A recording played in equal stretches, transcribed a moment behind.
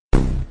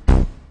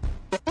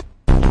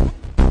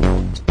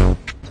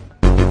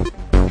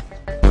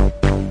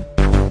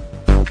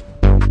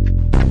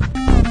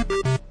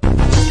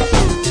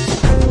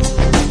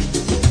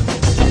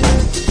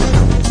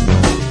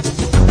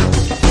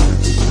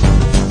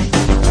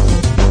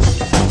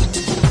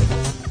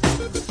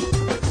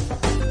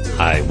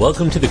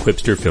Welcome to the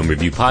Quipster Film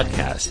Review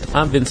Podcast.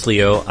 I'm Vince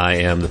Leo. I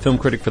am the film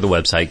critic for the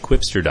website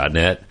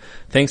Quipster.net.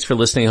 Thanks for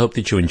listening. I hope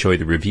that you enjoy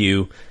the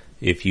review.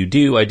 If you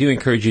do, I do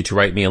encourage you to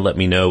write me and let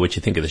me know what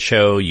you think of the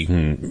show. You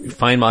can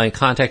find my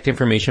contact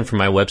information from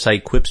my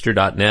website,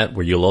 Quipster.net,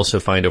 where you'll also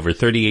find over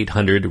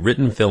 3,800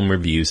 written film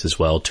reviews as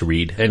well to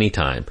read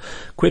anytime.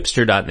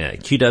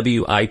 Quipster.net,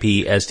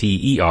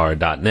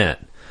 Quipster.net.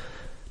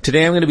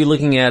 Today I'm going to be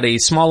looking at a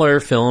smaller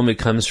film. It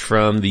comes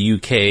from the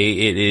UK.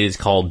 It is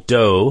called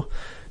Doe.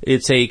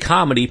 It's a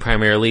comedy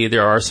primarily.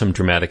 There are some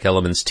dramatic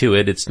elements to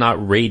it. It's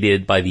not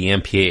rated by the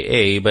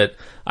MPAA, but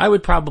I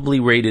would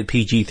probably rate it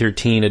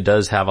PG-13. It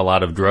does have a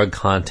lot of drug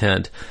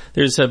content.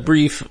 There's a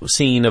brief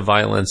scene of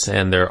violence,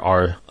 and there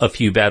are a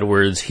few bad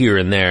words here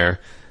and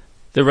there.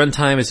 The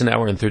runtime is 1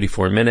 hour and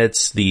 34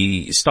 minutes.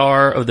 The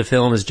star of the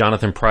film is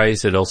Jonathan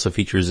Pryce. It also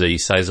features a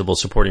sizable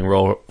supporting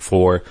role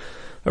for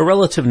a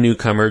relative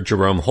newcomer,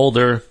 Jerome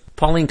Holder.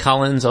 Pauline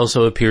Collins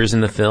also appears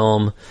in the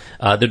film.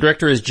 The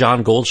director is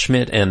John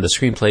Goldschmidt, and the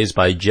screenplay is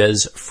by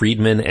Jez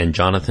Friedman and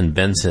Jonathan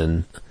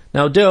Benson.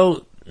 Now,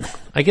 Doe,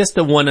 I guess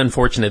the one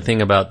unfortunate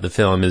thing about the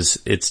film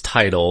is its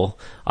title.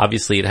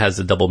 Obviously, it has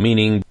a double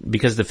meaning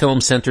because the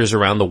film centers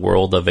around the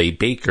world of a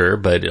baker,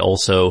 but it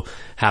also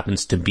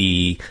happens to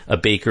be a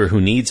baker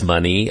who needs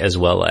money, as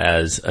well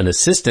as an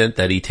assistant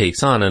that he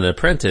takes on, an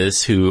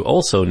apprentice who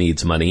also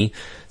needs money.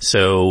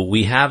 So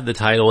we have the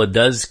title. It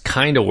does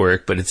kind of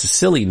work, but it's a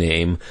silly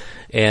name.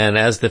 And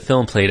as the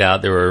film played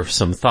out, there were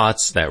some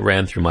thoughts that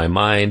ran through my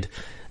mind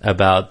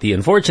about the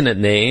unfortunate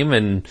name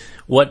and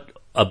what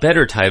a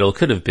better title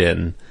could have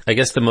been. I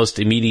guess the most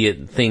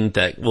immediate thing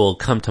that will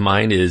come to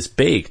mind is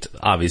Baked,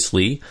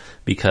 obviously,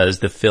 because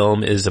the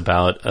film is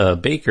about a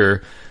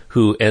baker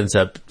who ends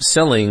up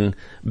selling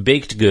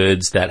baked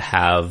goods that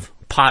have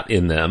pot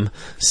in them.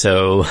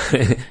 So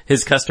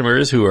his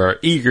customers, who are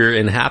eager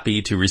and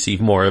happy to receive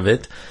more of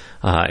it,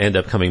 end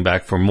up coming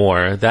back for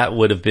more. That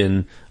would have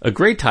been a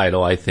great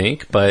title, I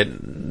think, but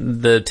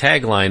the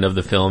tagline of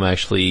the film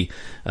actually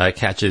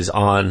catches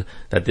on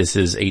that this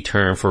is a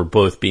term for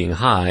both being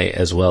high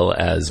as well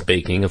as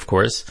baking, of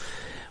course.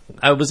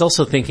 I was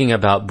also thinking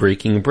about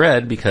Breaking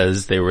Bread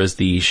because there was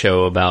the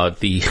show about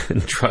the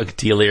drug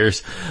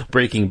dealers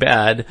Breaking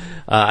Bad.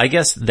 I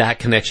guess that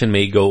connection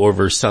may go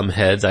over some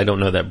heads. I don't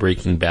know that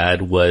Breaking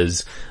Bad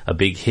was a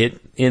big hit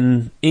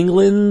in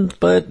England,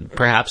 but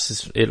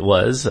perhaps it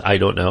was. I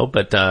don't know.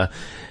 But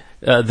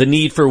the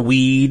need for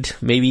weed,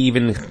 maybe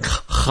even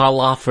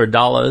challah for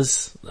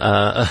dollars.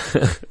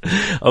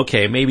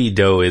 Okay, maybe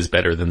Doe is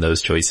better than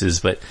those choices,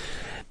 but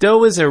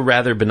Doe is a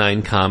rather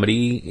benign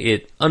comedy.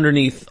 It,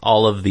 underneath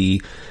all of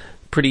the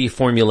pretty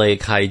formulaic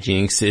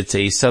hijinks, it's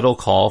a subtle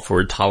call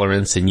for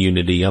tolerance and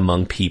unity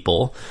among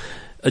people.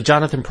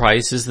 Jonathan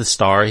Pryce is the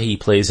star. He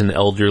plays an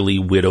elderly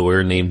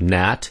widower named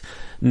Nat.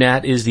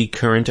 Nat is the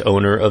current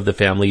owner of the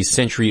family's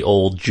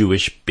century-old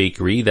Jewish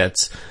bakery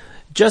that's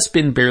just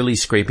been barely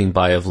scraping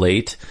by of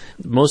late,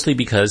 mostly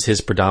because his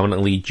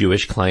predominantly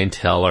Jewish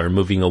clientele are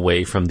moving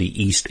away from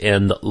the East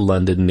End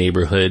London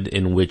neighborhood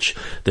in which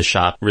the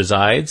shop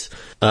resides.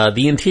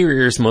 The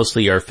interiors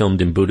mostly are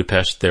filmed in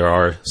Budapest. There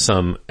are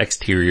some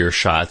exterior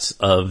shots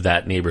of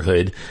that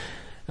neighborhood.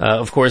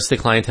 Of course, the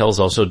clientele is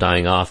also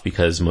dying off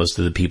because most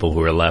of the people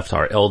who are left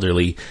are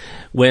elderly.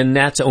 When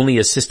Nat's only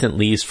assistant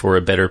leaves for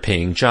a better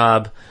paying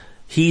job,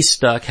 he's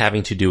stuck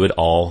having to do it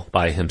all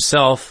by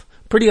himself.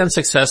 Pretty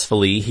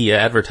unsuccessfully, he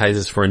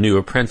advertises for a new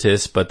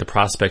apprentice, but the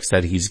prospects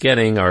that he's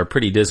getting are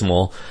pretty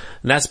dismal.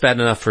 And that's bad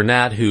enough for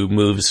Nat, who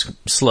moves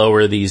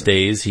slower these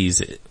days.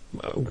 He's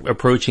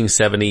approaching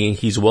 70.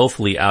 He's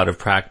woefully out of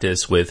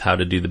practice with how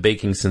to do the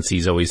baking since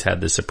he's always had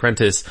this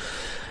apprentice.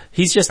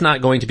 He's just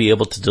not going to be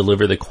able to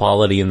deliver the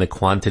quality and the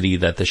quantity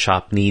that the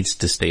shop needs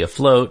to stay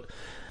afloat.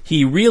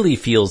 He really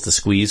feels the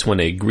squeeze when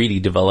a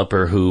greedy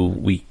developer, who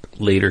we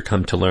later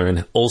come to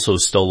learn also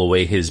stole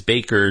away his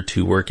baker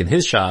to work in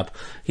his shop,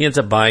 he ends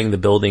up buying the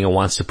building and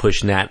wants to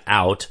push Nat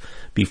out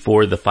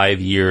before the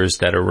 5 years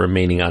that are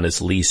remaining on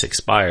his lease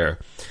expire.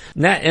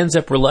 Nat ends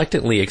up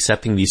reluctantly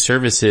accepting the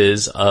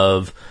services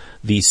of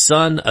the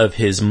son of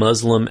his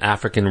Muslim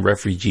African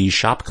refugee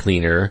shop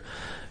cleaner.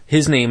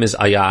 His name is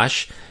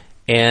Ayash,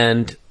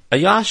 and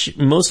Ayash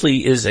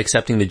mostly is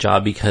accepting the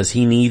job because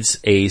he needs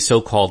a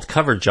so-called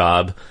cover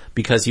job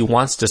because he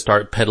wants to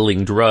start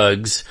peddling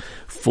drugs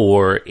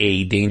for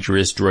a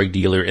dangerous drug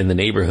dealer in the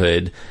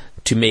neighborhood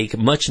to make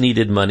much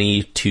needed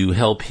money to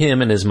help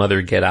him and his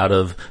mother get out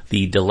of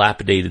the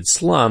dilapidated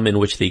slum in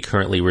which they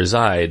currently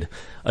reside.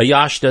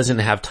 Ayash doesn't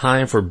have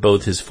time for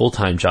both his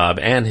full-time job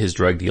and his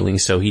drug dealing,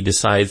 so he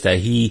decides that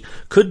he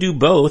could do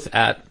both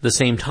at the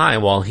same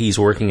time while he's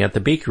working at the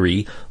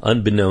bakery,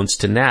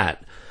 unbeknownst to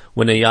Nat.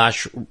 When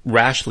Ayash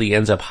rashly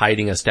ends up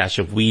hiding a stash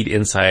of weed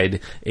inside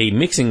a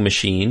mixing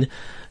machine,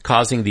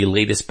 causing the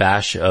latest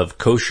batch of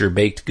kosher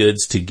baked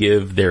goods to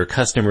give their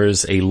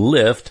customers a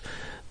lift,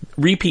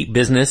 repeat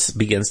business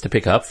begins to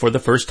pick up for the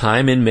first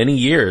time in many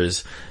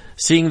years.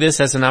 Seeing this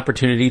as an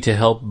opportunity to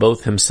help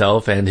both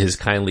himself and his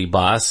kindly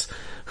boss,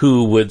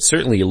 who would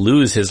certainly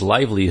lose his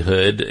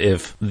livelihood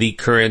if the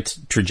current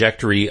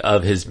trajectory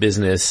of his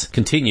business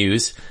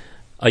continues,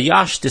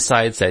 Ayash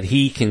decides that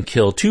he can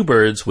kill two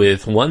birds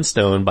with one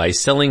stone by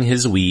selling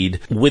his weed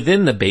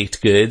within the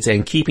baked goods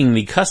and keeping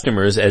the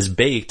customers as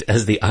baked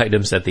as the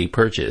items that they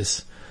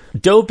purchase.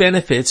 Doe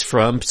benefits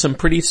from some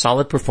pretty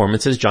solid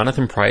performances.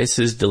 Jonathan Pryce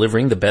is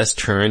delivering the best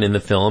turn in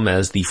the film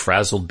as the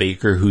frazzled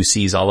baker who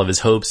sees all of his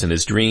hopes and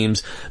his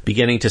dreams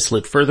beginning to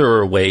slip further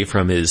away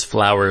from his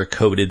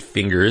flour-coated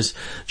fingers.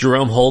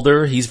 Jerome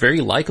Holder, he's very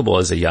likable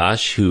as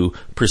Ayash, who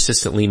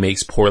persistently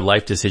makes poor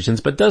life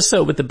decisions, but does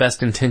so with the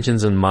best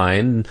intentions in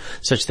mind,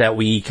 such that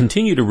we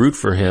continue to root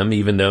for him,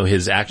 even though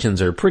his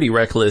actions are pretty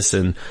reckless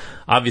and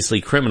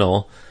obviously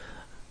criminal.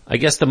 I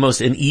guess the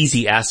most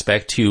uneasy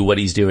aspect to what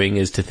he's doing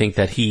is to think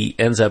that he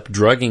ends up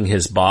drugging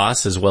his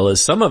boss as well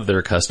as some of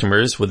their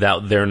customers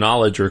without their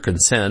knowledge or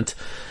consent.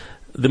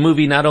 The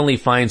movie not only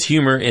finds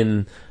humor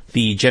in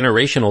the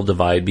generational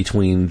divide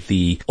between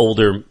the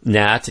older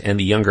Nat and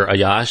the younger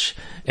Ayash,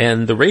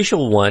 and the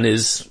racial one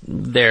is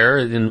there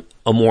in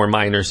a more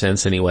minor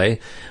sense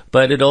anyway,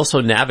 but it also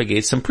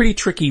navigates some pretty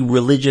tricky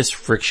religious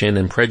friction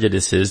and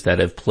prejudices that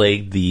have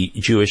plagued the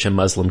Jewish and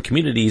Muslim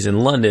communities in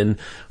London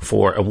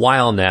for a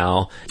while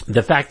now.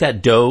 The fact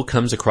that Doe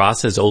comes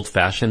across as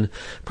old-fashioned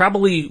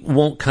probably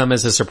won't come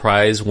as a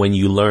surprise when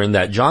you learn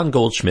that John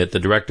Goldschmidt, the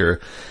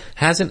director,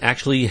 hasn't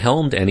actually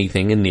helmed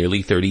anything in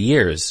nearly 30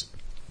 years.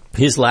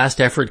 His last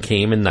effort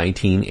came in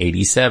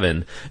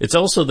 1987. It's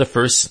also the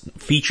first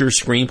feature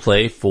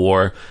screenplay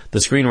for the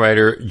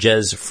screenwriter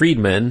Jez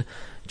Friedman.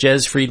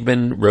 Jez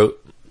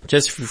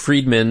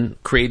Friedman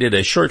created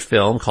a short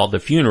film called The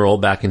Funeral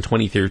back in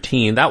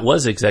 2013. That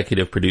was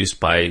executive produced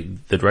by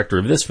the director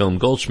of this film,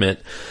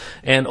 Goldschmidt,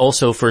 and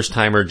also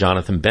first-timer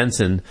Jonathan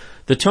Benson.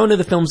 The tone of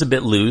the film's a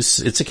bit loose.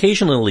 It's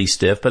occasionally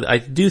stiff, but I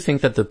do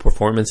think that the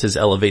performances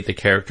elevate the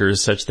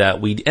characters such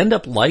that we end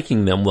up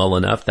liking them well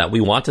enough that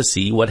we want to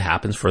see what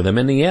happens for them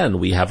in the end.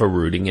 We have a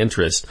rooting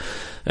interest.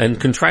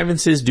 And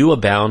contrivances do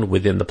abound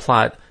within the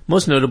plot,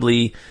 most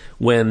notably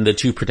when the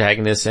two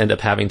protagonists end up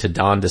having to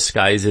don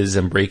disguises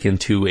and break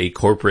into a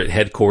corporate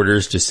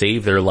headquarters to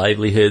save their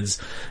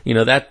livelihoods. You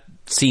know, that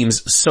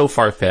seems so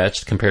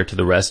far-fetched compared to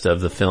the rest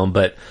of the film,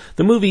 but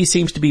the movie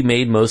seems to be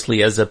made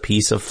mostly as a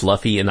piece of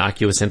fluffy,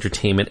 innocuous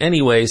entertainment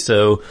anyway,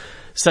 so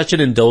such an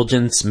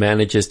indulgence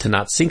manages to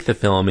not sink the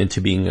film into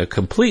being a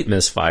complete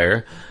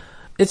misfire.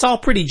 It's all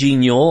pretty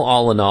genial,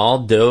 all in all.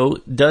 Doe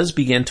does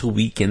begin to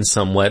weaken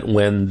somewhat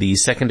when the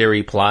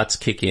secondary plots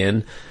kick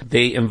in.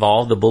 They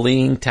involve the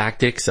bullying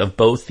tactics of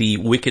both the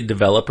wicked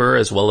developer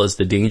as well as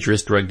the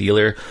dangerous drug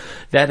dealer.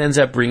 That ends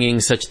up bringing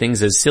such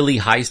things as silly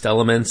heist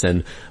elements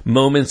and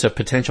moments of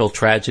potential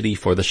tragedy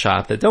for the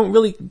shop that don't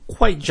really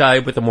quite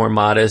jive with the more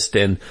modest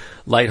and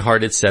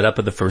lighthearted setup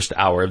of the first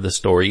hour of the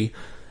story.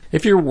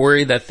 If you're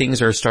worried that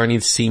things are starting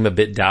to seem a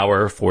bit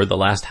dour for the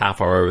last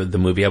half hour of the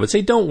movie, I would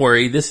say don't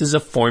worry. This is a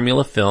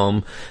formula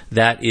film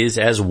that is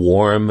as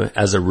warm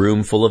as a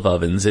room full of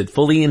ovens. It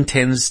fully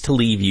intends to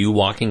leave you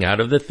walking out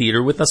of the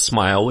theater with a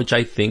smile, which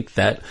I think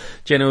that,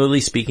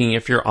 generally speaking,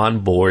 if you're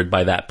on board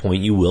by that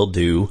point, you will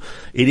do.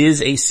 It is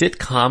a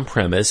sitcom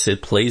premise.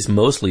 It plays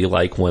mostly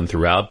like one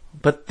throughout.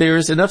 But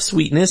there's enough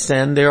sweetness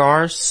and there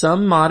are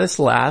some modest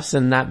laughs,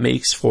 and that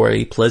makes for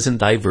a pleasant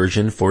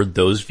diversion for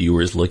those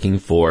viewers looking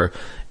for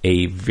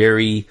a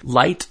very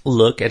light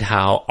look at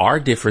how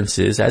our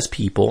differences as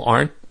people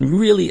aren't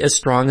really as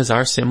strong as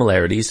our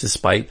similarities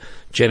despite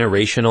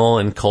generational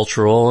and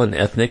cultural and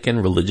ethnic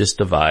and religious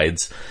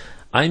divides.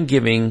 I'm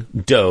giving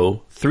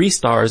Doe 3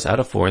 stars out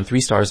of 4, and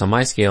 3 stars on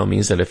my scale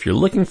means that if you're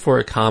looking for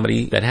a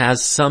comedy that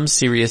has some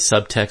serious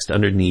subtext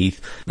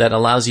underneath that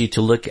allows you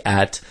to look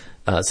at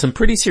some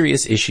pretty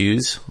serious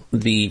issues,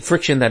 the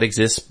friction that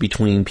exists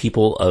between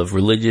people of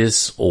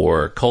religious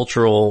or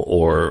cultural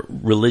or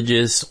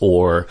religious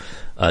or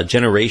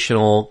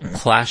generational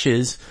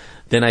clashes,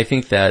 then I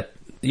think that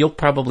you'll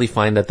probably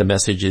find that the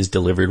message is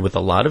delivered with a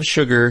lot of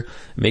sugar,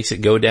 makes it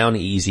go down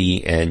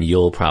easy, and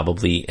you'll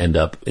probably end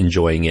up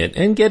enjoying it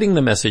and getting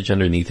the message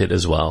underneath it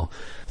as well.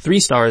 3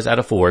 stars out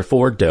of 4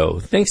 for Doe.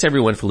 Thanks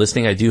everyone for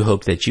listening. I do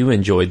hope that you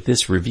enjoyed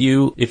this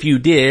review. If you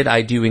did,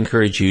 I do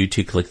encourage you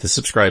to click the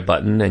subscribe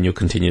button and you'll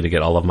continue to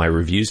get all of my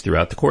reviews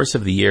throughout the course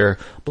of the year.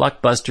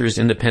 Blockbusters,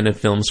 independent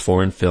films,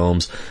 foreign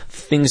films,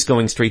 things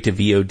going straight to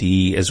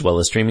VOD as well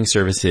as streaming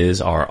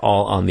services are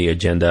all on the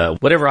agenda.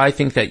 Whatever I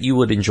think that you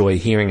would enjoy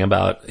hearing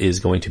about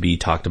is going to be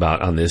talked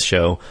about on this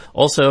show.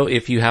 Also,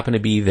 if you happen to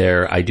be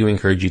there, I do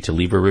encourage you to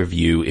leave a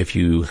review if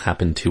you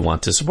happen to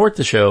want to support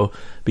the show,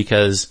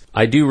 because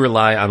I do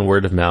rely on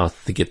word of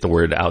mouth to get the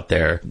word out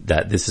there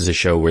that this is a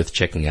show worth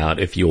checking out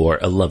if you're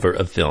a lover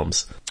of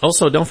films.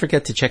 Also, don't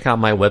forget to check out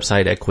my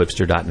website at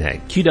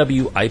quipster.net,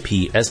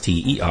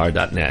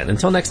 QWIPSTER.net.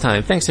 Until next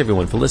time, thanks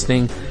everyone for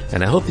listening,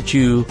 and I hope that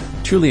you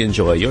truly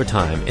enjoy your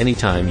time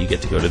anytime you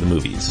get to go to the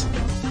movies.